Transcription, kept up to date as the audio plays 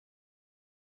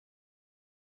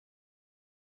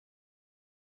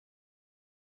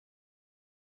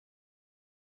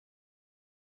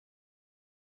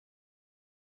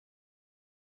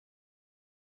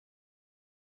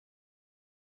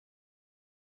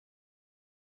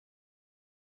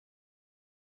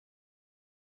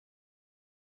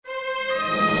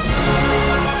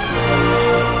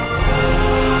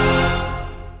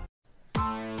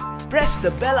press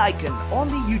the bell icon on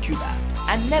the YouTube app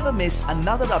and never miss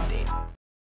another update.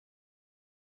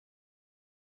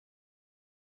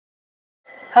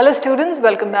 Hello students,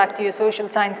 welcome back to your social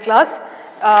science class.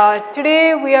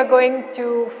 Today we are going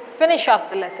to finish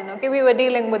off the lesson. Okay, we were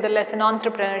dealing with the lesson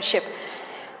entrepreneurship,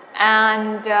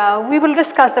 and we will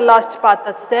discuss the last part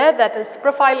that's there, that is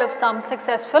profile of some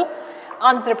successful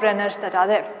entrepreneurs that are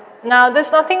there. Now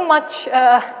there's nothing much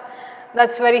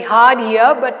that's very hard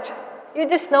here, but you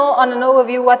just know on an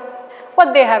overview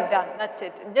what they have done. That's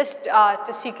it. Just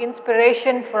to seek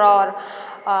inspiration for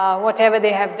whatever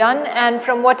they have done and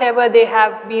from whatever they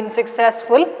have been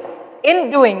successful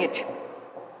in doing it.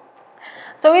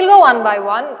 So we'll go one by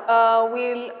one.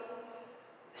 We'll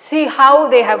see how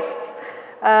they have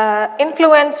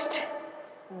influenced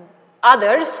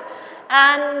others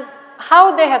and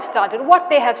how they have started, what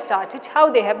they have started, how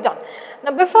they have done.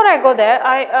 Now before I go there,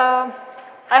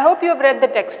 I hope you have read the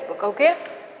textbook, okay?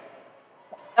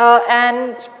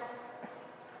 And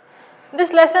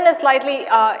this lesson is slightly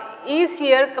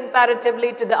easier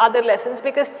comparatively to the other lessons,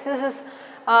 because this is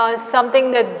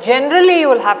something that generally you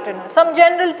will have to know. Some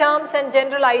general terms and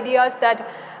general ideas that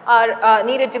are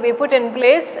needed to be put in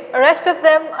place. The rest of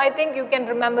them, I think you can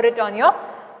remember it on your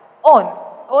own.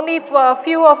 Only for a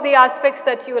few of the aspects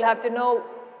that you will have to know,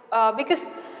 because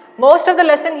most of the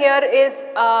lesson here is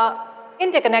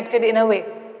interconnected in a way.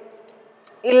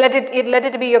 Let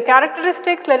it be your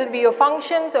characteristics, let it be your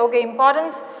functions, okay,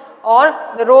 importance, or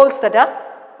the roles that are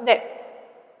there.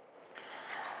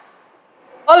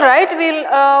 Alright, we'll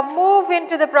move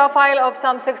into the profile of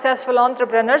some successful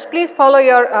entrepreneurs. Please follow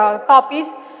your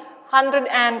copies,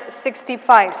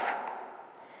 165.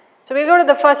 So we'll go to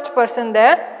the first person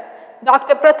there,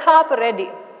 Dr. Pratap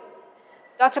Reddy.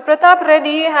 Dr. Pratap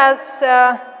Reddy has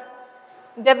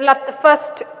developed the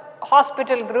first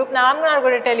hospital group. Now I'm not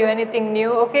going to tell you anything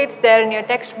new, okay, it's there in your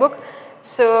textbook,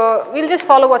 so we'll just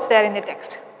follow what's there in the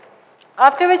text.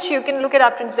 After which you can look it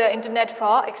up on the internet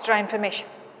for extra information.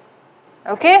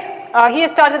 Okay, he has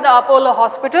started the Apollo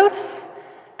hospitals,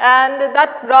 and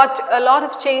that brought a lot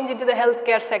of change into the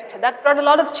healthcare sector. That brought a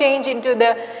lot of change into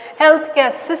the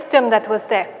healthcare system that was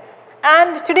there.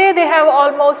 And today they have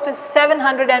almost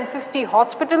 750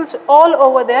 hospitals all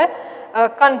over their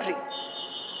country.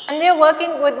 And they are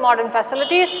working with modern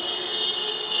facilities.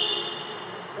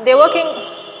 They are working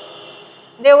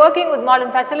with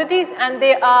modern facilities, and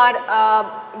they are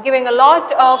giving a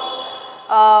lot of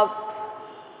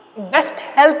best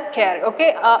health care.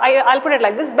 Okay, I'll put it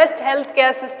like this: best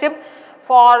healthcare system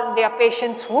for their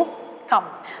patients who come.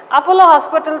 Apollo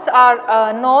hospitals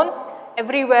are known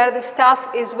everywhere. The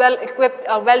staff is well equipped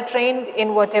or well trained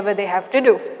in whatever they have to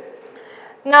do.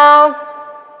 Now,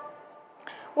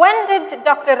 when did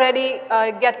Dr. Reddy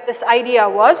get this idea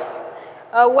was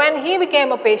when he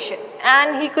became a patient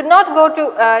and he could not go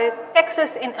to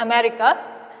Texas in America.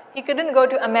 He couldn't go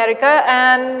to America,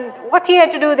 and what he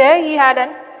had to do there, he had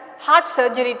an heart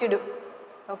surgery to do,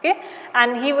 okay,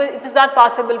 and it is not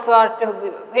possible for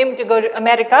him to go to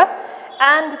America,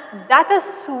 and that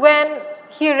is when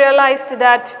he realized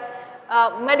that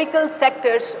medical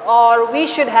sectors, or we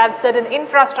should have certain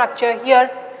infrastructure here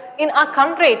in our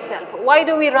country itself. Why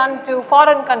do we run to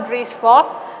foreign countries for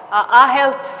our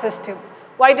health system?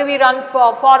 Why do we run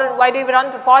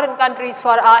to foreign countries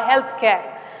for our health care?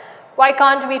 Why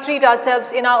can't we treat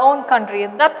ourselves in our own country?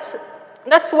 And that's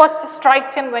what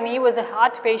struck him when he was a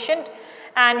heart patient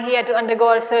and he had to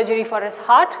undergo a surgery for his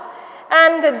heart.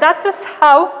 And that is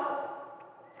how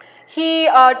he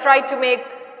tried to make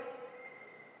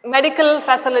medical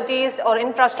facilities or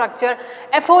infrastructure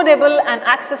affordable and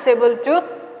accessible to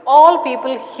all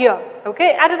people here,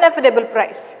 okay, at an affordable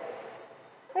price.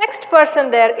 Next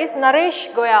person there is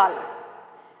Naresh Goyal.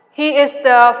 He is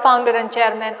the founder and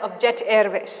chairman of Jet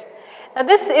Airways. Now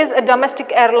this is a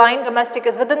domestic airline. Domestic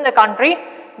is within the country.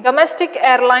 Domestic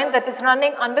airline that is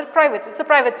running under private. It's a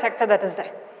private sector that is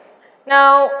there.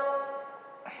 Now,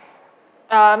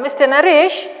 Mr.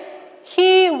 Naresh,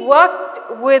 he worked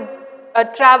with a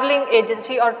traveling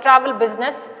agency or travel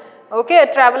business, okay, a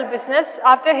travel business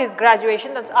after his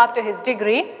graduation, that's after his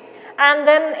degree. And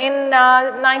then in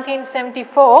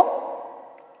 1974,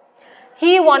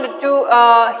 he wanted to,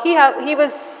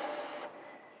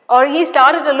 he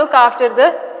started to look after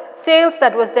the sales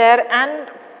that was there and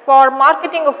for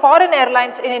marketing of foreign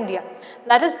airlines in India.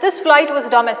 That is, this flight was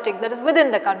domestic, that is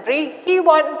within the country. He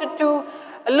wanted to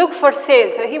look for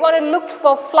sales, so he wanted to look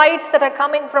for flights that are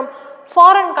coming from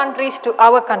foreign countries to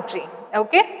our country,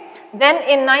 okay. Then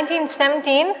in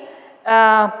 1917,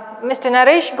 Mr.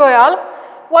 Naresh Goyal,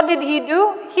 what did he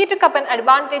do? He took up an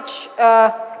advantage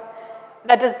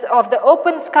that is of the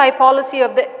open sky policy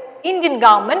of the Indian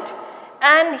government,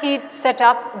 and he set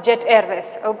up Jet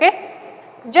Airways. Okay,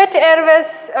 Jet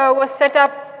Airways was set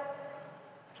up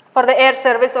for the air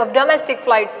service of domestic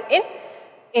flights in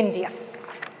India.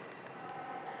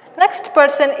 Next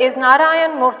person is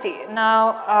Narayan Murthy.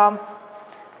 Now,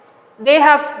 they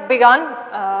have begun,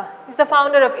 he's the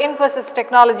founder of Infosys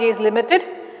Technologies Limited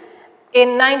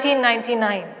in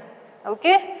 1999.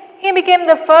 Okay, he became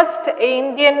the first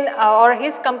Indian, or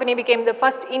his company became the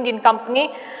first Indian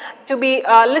company to be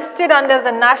listed under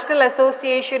the National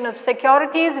Association of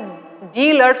Securities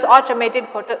Dealers Automated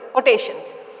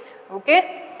Quotations.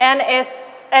 Okay,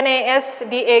 NASDAQ.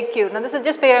 Now, this is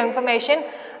just for your information.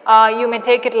 You may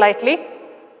take it lightly.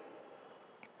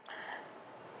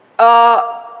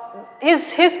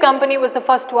 His company was the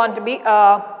first one to be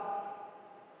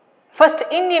first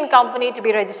Indian company to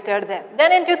be registered there.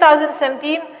 Then in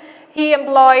 2017, he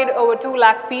employed over 2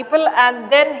 lakh people,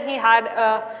 and then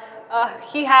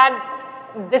he had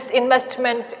this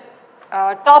investment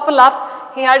topple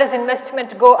up. He had his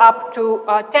investment go up to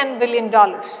 $10 billion.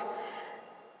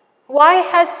 Why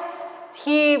has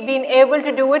he been able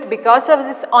to do it? Because of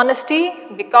this honesty,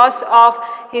 because of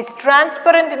his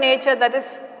transparent nature, that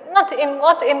is not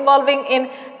involving in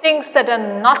things that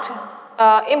are not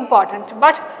important,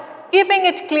 but keeping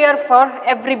it clear for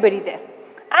everybody there.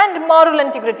 And moral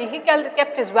integrity, he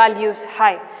kept his values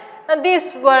high. Now,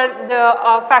 these were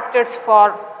the factors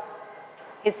for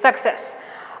his success.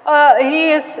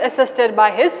 He is assisted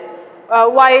by his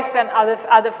wife and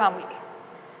other family.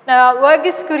 Now,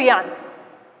 Verghese Kurian.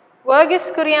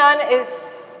 Verghese Kurian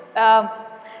is an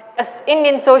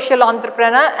Indian social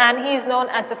entrepreneur, and he is known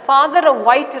as the father of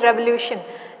white revolution.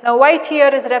 Now, white here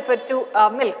is referred to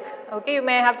milk. Okay, you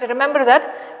may have to remember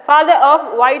that. Father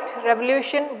of white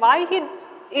revolution. Why he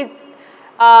is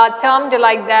termed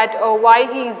like that, or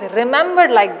why he is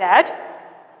remembered like that,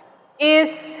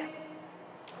 is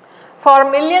for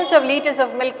millions of liters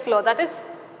of milk flow. That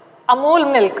is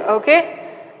Amul milk. Okay,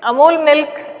 Amul milk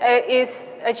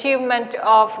is achievement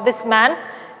of this man,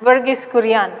 Verghese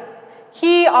Kurian.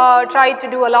 He tried to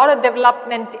do a lot of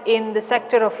development in the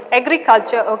sector of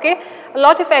agriculture. Okay, a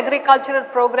lot of agricultural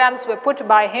programs were put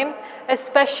by him,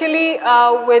 especially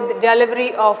with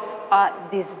delivery of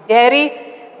this dairy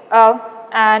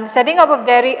and setting up of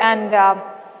dairy, and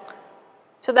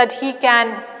so that he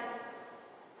can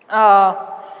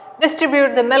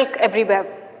distribute the milk everywhere.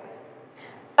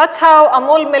 That's how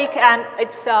Amul milk and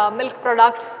its milk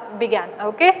products began.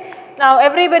 Okay, now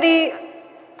everybody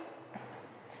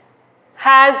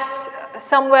has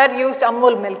somewhere used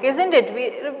Amul milk, isn't it?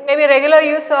 Maybe regular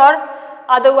use or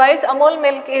otherwise, Amul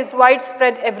milk is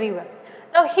widespread everywhere.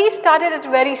 Now, he started it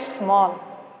very small.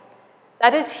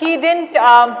 That is, he didn't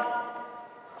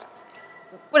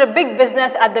put a big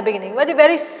business at the beginning, but a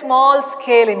very small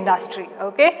scale industry.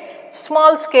 Okay,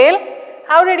 small scale.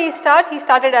 How did he start? He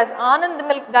started as Anand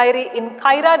Milk Dairy in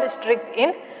Khaira district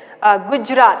in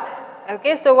Gujarat.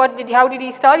 Okay, so how did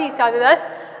he start? He started as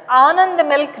Anand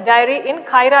Milk Dairy in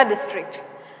Khaira district,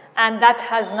 and that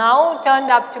has now turned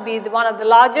up to be one of the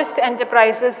largest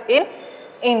enterprises in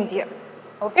India.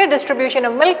 Okay, distribution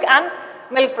of milk and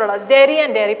milk products, dairy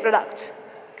and dairy products.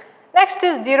 Next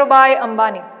is Dhirubhai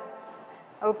Ambani.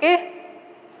 Okay,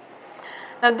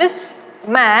 now this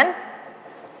man,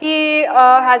 he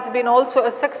has been also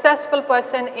a successful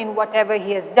person in whatever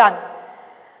he has done.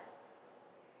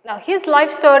 Now, his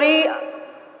life story,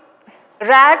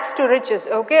 rags to riches,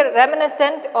 okay,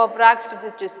 reminiscent of rags to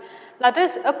riches. That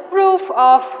is a proof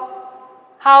of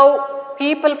how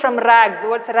people from rags,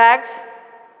 what's rags?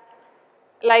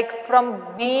 Like from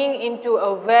being into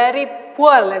a very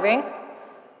poor living,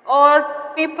 or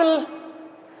people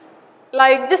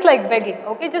like just like begging,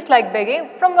 okay, just like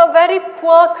begging, from a very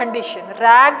poor condition.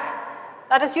 Rags,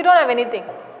 that is, you don't have anything.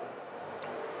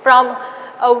 From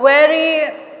a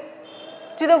very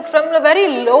from the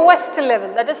very lowest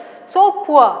level, that is so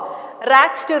poor,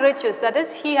 rags to riches, that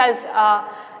is, he has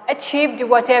achieved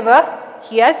whatever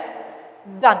he has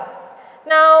done.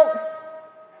 Now,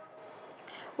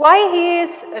 why he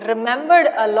is remembered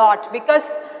a lot? Because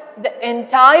the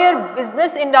entire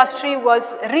business industry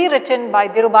was rewritten by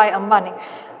Dhirubhai Ambani.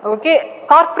 Okay,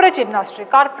 corporate industry,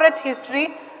 corporate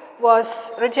history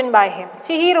was written by him.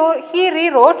 See, he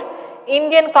rewrote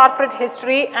Indian corporate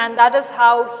history, and that is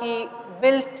how he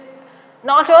built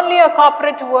not only a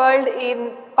corporate world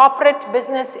in corporate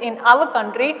business in our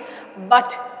country,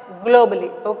 but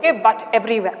globally, okay, but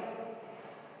everywhere.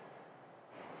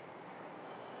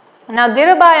 Now,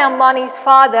 Dhirubhai Ambani's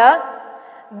father,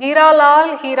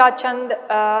 Dhiralal Hirachand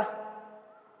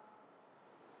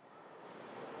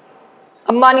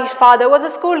Ambani's father was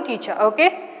a school teacher,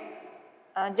 okay.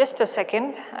 Just a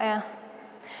second.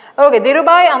 Okay,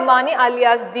 Dhirubhai Ambani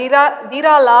alias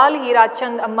Dhiralal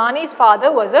Hirachand Ambani's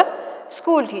father was a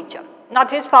school teacher.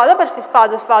 Not his father, but his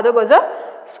father's father was a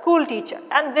school teacher.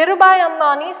 And Dhirubhai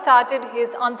Ambani started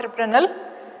his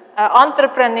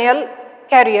entrepreneurial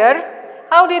career.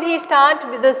 How did he start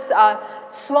with this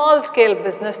small scale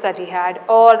business that he had,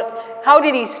 or how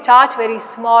did he start very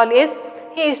small is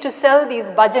he used to sell these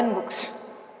bhajan books.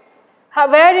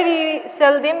 Where did he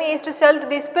sell them? He used to sell to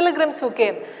these pilgrims who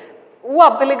came. Who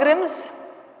are pilgrims?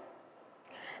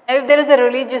 If there is a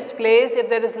religious place, if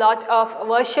there is lot of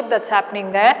worship that's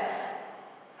happening there,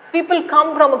 people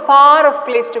come from a far off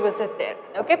place to visit there,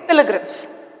 okay, pilgrims.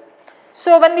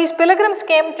 So when these pilgrims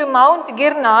came to Mount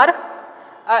Girnar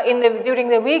during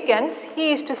the weekends, he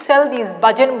used to sell these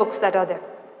bhajan books that are there,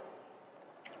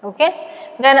 okay.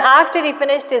 Then after he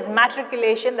finished his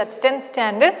matriculation, that's 10th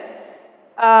standard,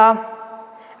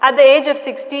 at the age of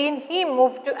 16, he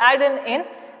moved to Aden in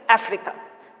Africa.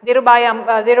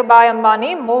 Dhirubhai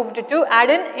Ambani moved to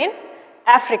Aden in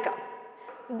Africa.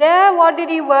 There, what did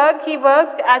he work? He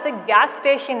worked as a gas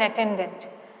station attendant.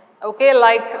 Okay,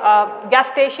 like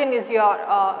gas station is your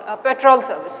petrol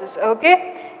services.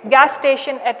 Okay, gas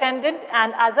station attendant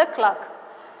and as a clerk.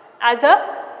 As a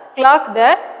clerk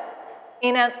there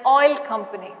in an oil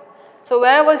company. So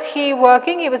where was he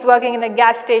working? He was working in a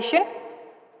gas station.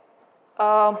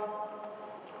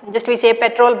 Just we say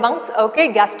petrol bunks,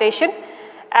 okay, gas station,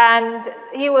 and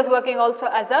he was working also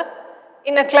as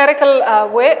in a clerical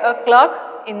way, a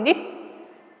clerk in the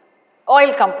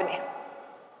oil company.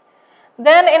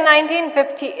 Then in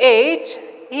 1958,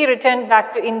 he returned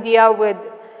back to India with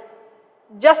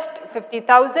just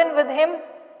 50,000 with him.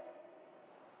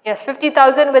 Yes,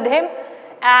 50,000 with him,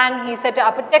 and he set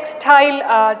up a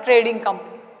textile trading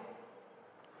company.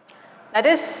 That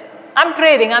is, I'm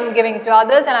trading, I'm giving it to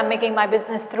others, and I'm making my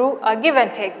business through a give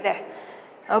and take there.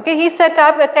 Okay, he set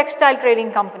up a textile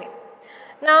trading company.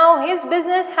 Now his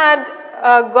business had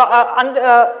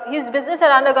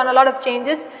undergone a lot of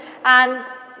changes, and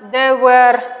they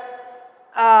were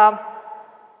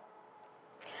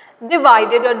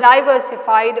divided or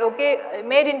diversified. Okay,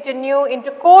 made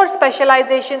into core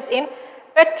specializations in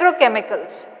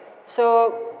petrochemicals.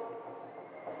 So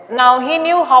now he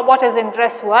knew what his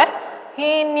interests were.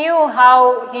 He knew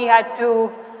how he had to,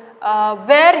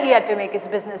 where he had to make his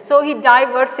business. So he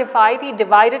diversified, he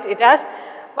divided it as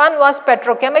one was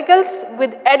petrochemicals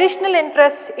with additional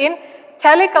interests in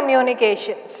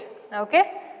telecommunications,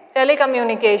 okay,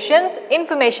 telecommunications,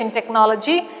 information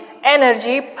technology,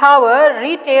 energy, power,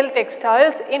 retail,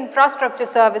 textiles, infrastructure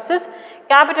services,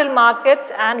 capital markets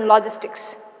and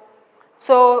logistics.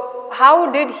 So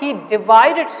how did he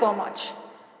divide it so much?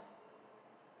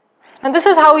 And this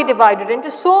is how he divided into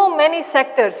so many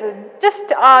sectors.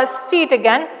 Just see it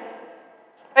again.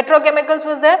 Petrochemicals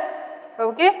was there,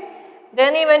 okay.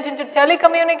 Then he went into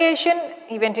telecommunication,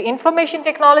 he went to information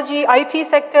technology, IT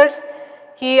sectors,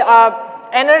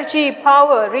 energy,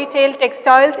 power, retail,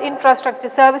 textiles, infrastructure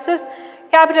services,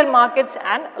 capital markets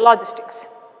and logistics.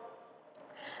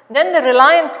 Then the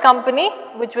Reliance company,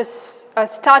 which was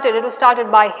it was started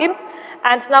by him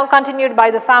and it's now continued by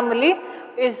the family,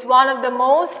 is one of the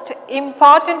most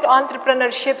important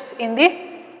entrepreneurships in the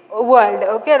world,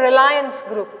 okay, Reliance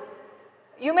Group.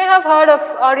 You may have heard of,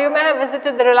 or you may have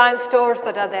visited the Reliance stores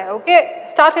that are there, okay,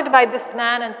 started by this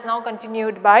man and it's now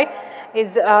continued by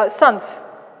his sons.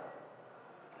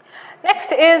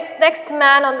 Next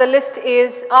man on the list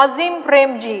is Azim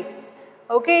Premji,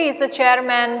 okay, he is the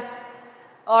chairman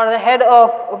or the head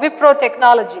of Wipro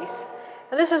Technologies.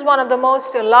 And this is one of the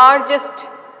most largest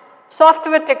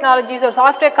software technologies or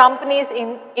software companies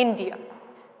in India.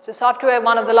 So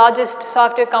one of the largest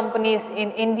software companies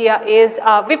in India is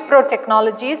Wipro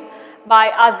Technologies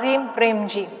by Azim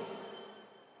Premji.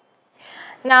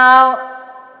 Now,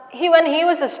 when he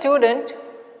was a student,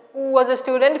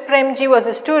 Premji was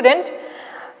a student,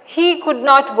 he could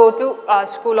not go to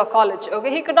school or college, okay,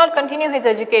 he could not continue his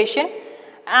education,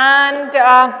 and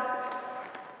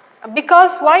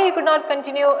because why he could not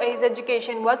continue his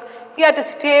education was he had to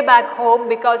stay back home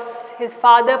because his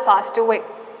father passed away.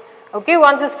 Okay,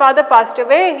 once his father passed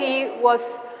away, he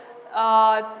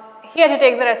had to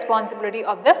take the responsibility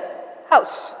of the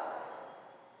house.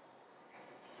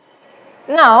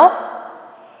 Now,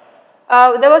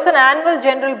 there was an annual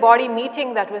general body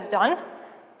meeting that was done,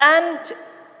 and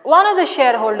one of the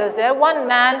shareholders there, one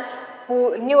man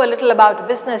who knew a little about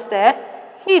business there,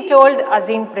 he told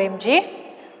Azim Premji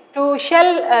to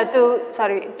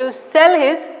sell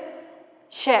his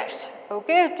shares,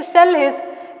 okay, to sell his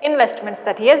investments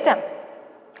that he has done.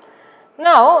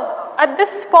 Now, at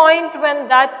this point when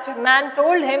that man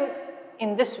told him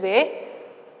in this way,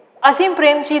 Azim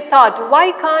Premji thought,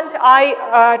 why can't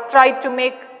I try to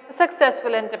make a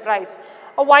successful enterprise?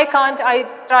 Or why can't I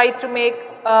try to make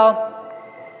a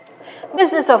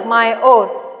business of my own?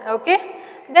 Okay.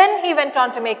 Then he went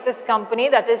on to make this company,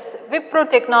 that is Wipro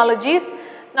Technologies.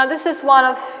 Now this is one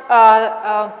of,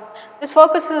 this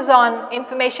focuses on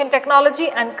information technology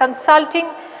and consulting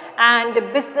and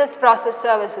business process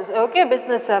services, okay,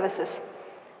 business services.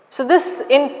 So this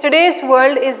in today's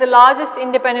world is the largest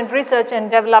independent research and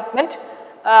development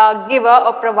giver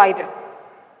or provider.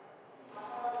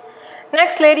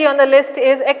 Next lady on the list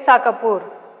is Ekta Kapoor.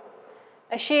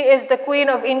 She is the queen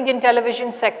of Indian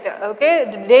television sector, okay,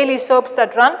 the daily soaps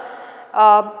that run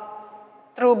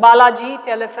through Balaji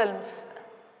telefilms,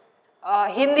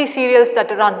 Hindi serials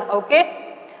that run,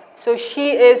 okay. So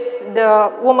she is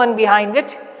the woman behind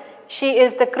it. She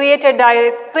is the creative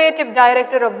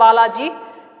director of Balaji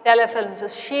telefilms. So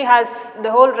she has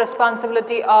the whole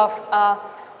responsibility of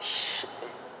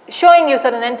showing you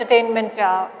certain entertainment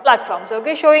platforms,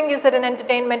 okay, showing you certain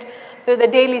entertainment through the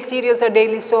daily serials or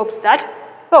daily soaps that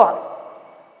go on.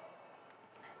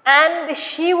 And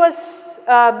she was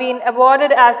being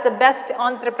awarded as the best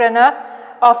entrepreneur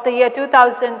of the year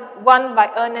 2001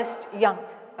 by Ernst Young,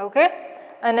 okay,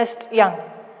 Ernst Young.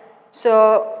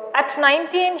 So at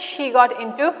 19 she got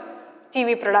into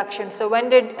TV production. So when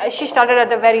did she started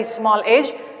at a very small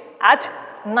age, at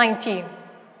 19.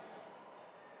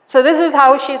 So this is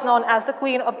how she is known as the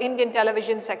queen of Indian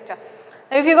television sector.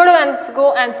 Now if you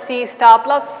go and see Star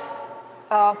Plus,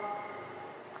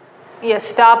 yes,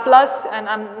 Star Plus, and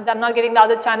I'm not getting the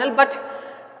other channel, but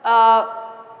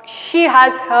she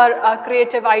has her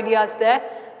creative ideas there.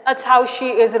 That's how she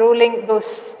is ruling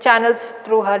those channels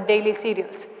through her daily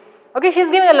serials. Okay, she's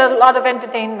giving a lot of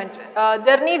entertainment.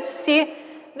 There needs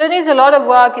a lot of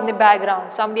work in the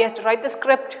background. Somebody has to write the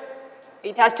script.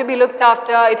 It has to be looked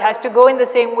after. It has to go in the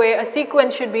same way. A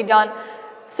sequence should be done.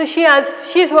 So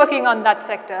she's working on that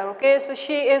sector. Okay, so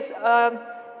she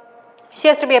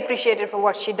has to be appreciated for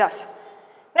what she does.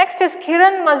 Next is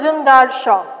Kiran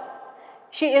Mazumdar-Shaw.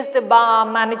 She is the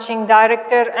managing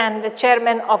director and the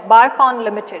chairman of Biocon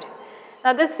Limited.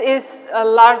 Now this is the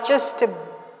largest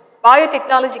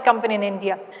biotechnology company in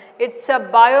India. It's a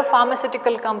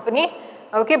biopharmaceutical company,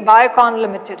 okay, Biocon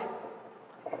Limited.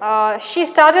 She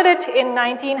started it in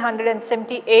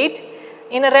 1978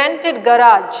 in a rented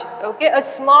garage, okay, a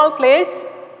small place.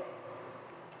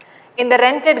 In the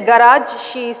rented garage,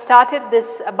 she started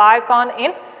this Biocon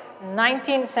in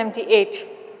 1978.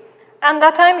 And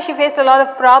that time she faced a lot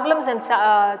of problems and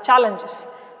challenges.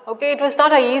 Okay, it was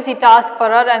not an easy task for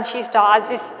her, and she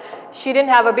didn't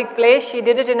have a big place. She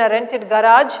did it in a rented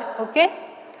garage. Okay,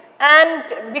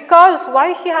 and because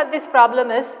why she had this problem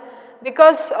is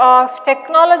because of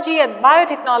technology, and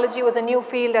biotechnology was a new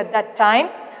field at that time.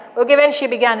 Okay, when she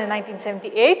began in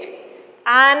 1978,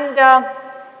 and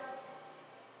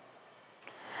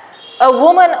a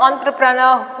woman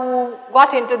entrepreneur who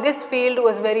got into this field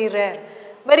was very rare.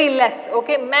 Very less,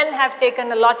 okay. Men have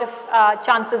taken a lot of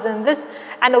chances in this,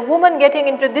 and a woman getting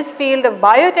into this field of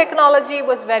biotechnology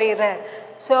was very rare.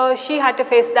 So she had to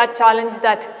face that challenge,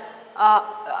 that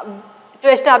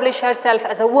to establish herself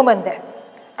as a woman there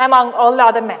among all the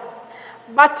other men.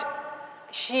 But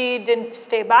she didn't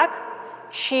stay back.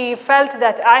 She felt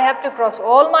that I have to cross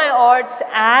all my odds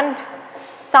and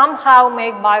somehow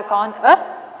make Biocon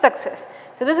a success.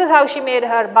 So this is how she made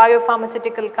her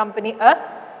biopharmaceutical company a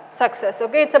success.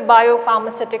 Okay, it's a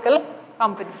biopharmaceutical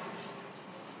company.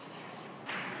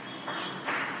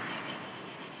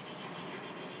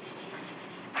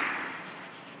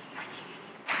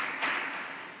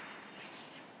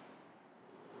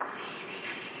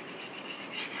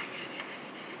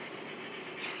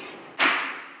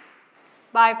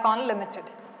 Biocon Limited.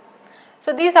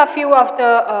 So these are few of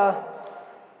the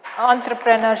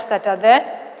entrepreneurs that are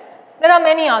there. There are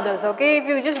many others, okay. If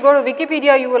you just go to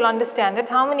Wikipedia, you will understand it.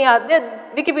 How many are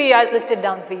there? Wikipedia has listed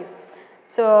down for you.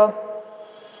 So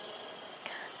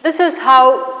this is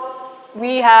how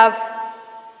we have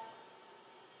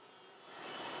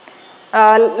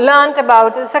learned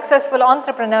about the successful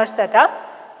entrepreneurs that are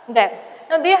there.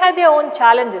 Now they had their own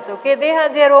challenges, okay. They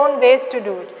had their own ways to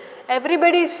do it.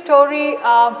 Everybody's story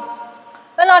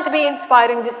will not be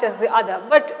inspiring just as the other,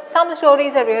 but some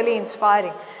stories are really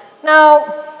inspiring.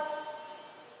 Now,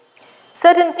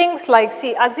 certain things like,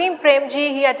 see, Azim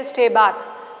Premji, he had to stay back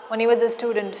when he was a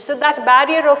student. So that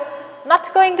barrier of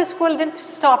not going to school didn't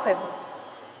stop him.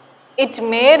 It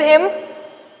made him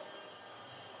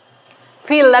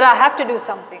feel that I have to do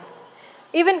something.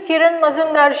 Even Kiran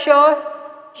Mazumdar-Shaw,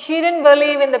 she didn't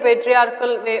believe in the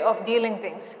patriarchal way of dealing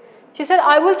things. She said,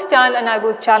 I will stand and I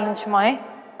will challenge my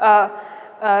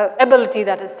ability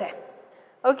that is there.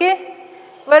 Okay,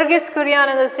 Varghese Kurian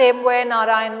in the same way,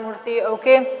 Narayan Murthy,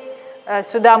 okay,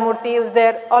 Sudha Murthy is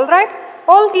there, alright.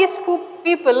 All these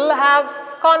people have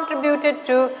contributed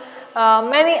to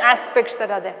many aspects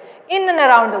that are there in and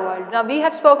around the world. Now we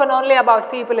have spoken only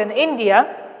about people in India,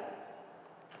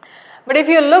 but if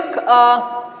you look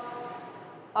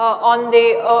on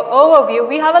the overview,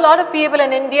 we have a lot of people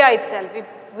in India itself. If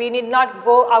we need not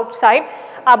go outside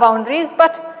our boundaries,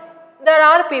 but there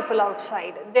are people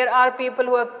outside. There are people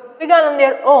who have begun on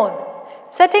their own.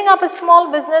 Setting up a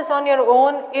small business on your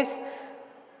own is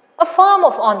a form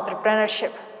of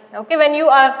entrepreneurship. Okay, when you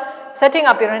are setting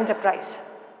up your enterprise.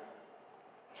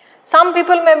 Some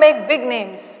people may make big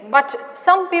names, but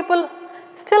some people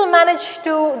still manage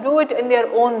to do it in their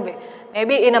own way.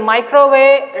 Maybe in a micro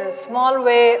way, or a small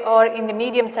way, or in the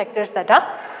medium sectors that are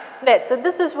there. So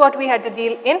this is what we had to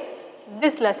deal in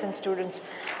this lesson, students.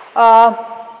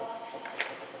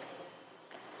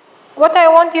 What I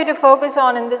want you to focus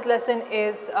on in this lesson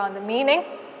is the meaning,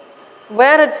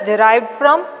 where it's derived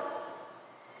from,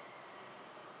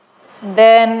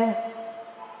 then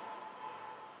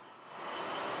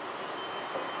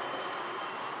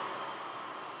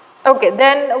okay,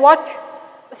 then what,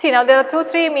 see now there are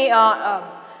 2-3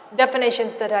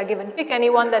 definitions that are given. Pick any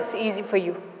one that's easy for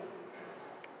you.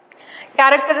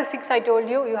 Characteristics, I told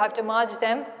you, you have to merge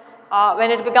them.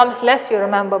 When it becomes less, you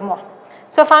remember more.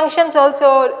 So functions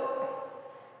also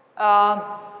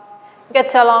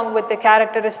gets along with the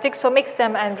characteristics, so mix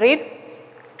them and read.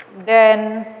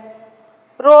 Then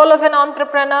role of an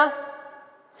entrepreneur,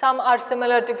 some are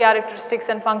similar to characteristics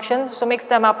and functions, so mix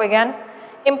them up again.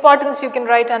 Importance you can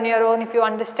write on your own if you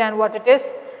understand what it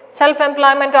is.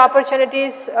 Self-employment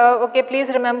opportunities, okay, please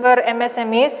remember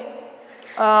MSMEs.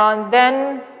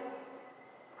 Then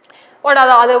what are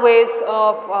the other ways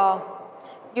of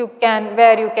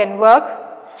where you can work.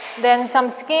 Then some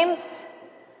schemes,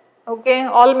 okay,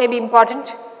 all may be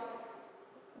important.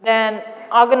 Then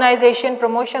organization,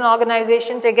 promotion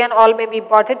organizations, again all may be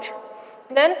important.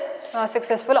 Then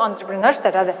successful entrepreneurs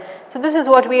that are there. So this is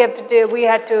what we have to do. We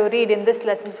had to read in this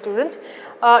lesson, students.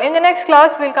 In the next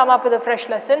class, we'll come up with a fresh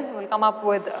lesson. We'll come up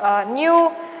with a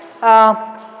new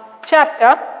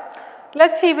chapter.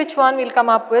 Let's see which one we'll come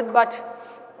up with, but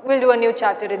we'll do a new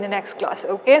chapter in the next class,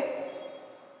 okay?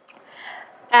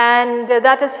 And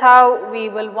that is how we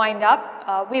will wind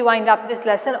up. We wind up this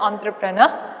lesson,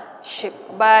 entrepreneurship.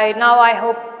 By now, I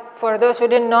hope for those who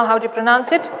didn't know how to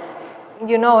pronounce it,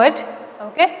 you know it.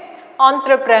 Okay,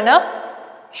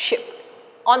 entrepreneurship,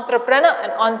 entrepreneur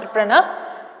and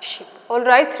entrepreneurship. All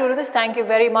right, students, thank you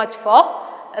very much for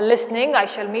listening. I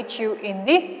shall meet you in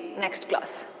the next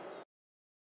class.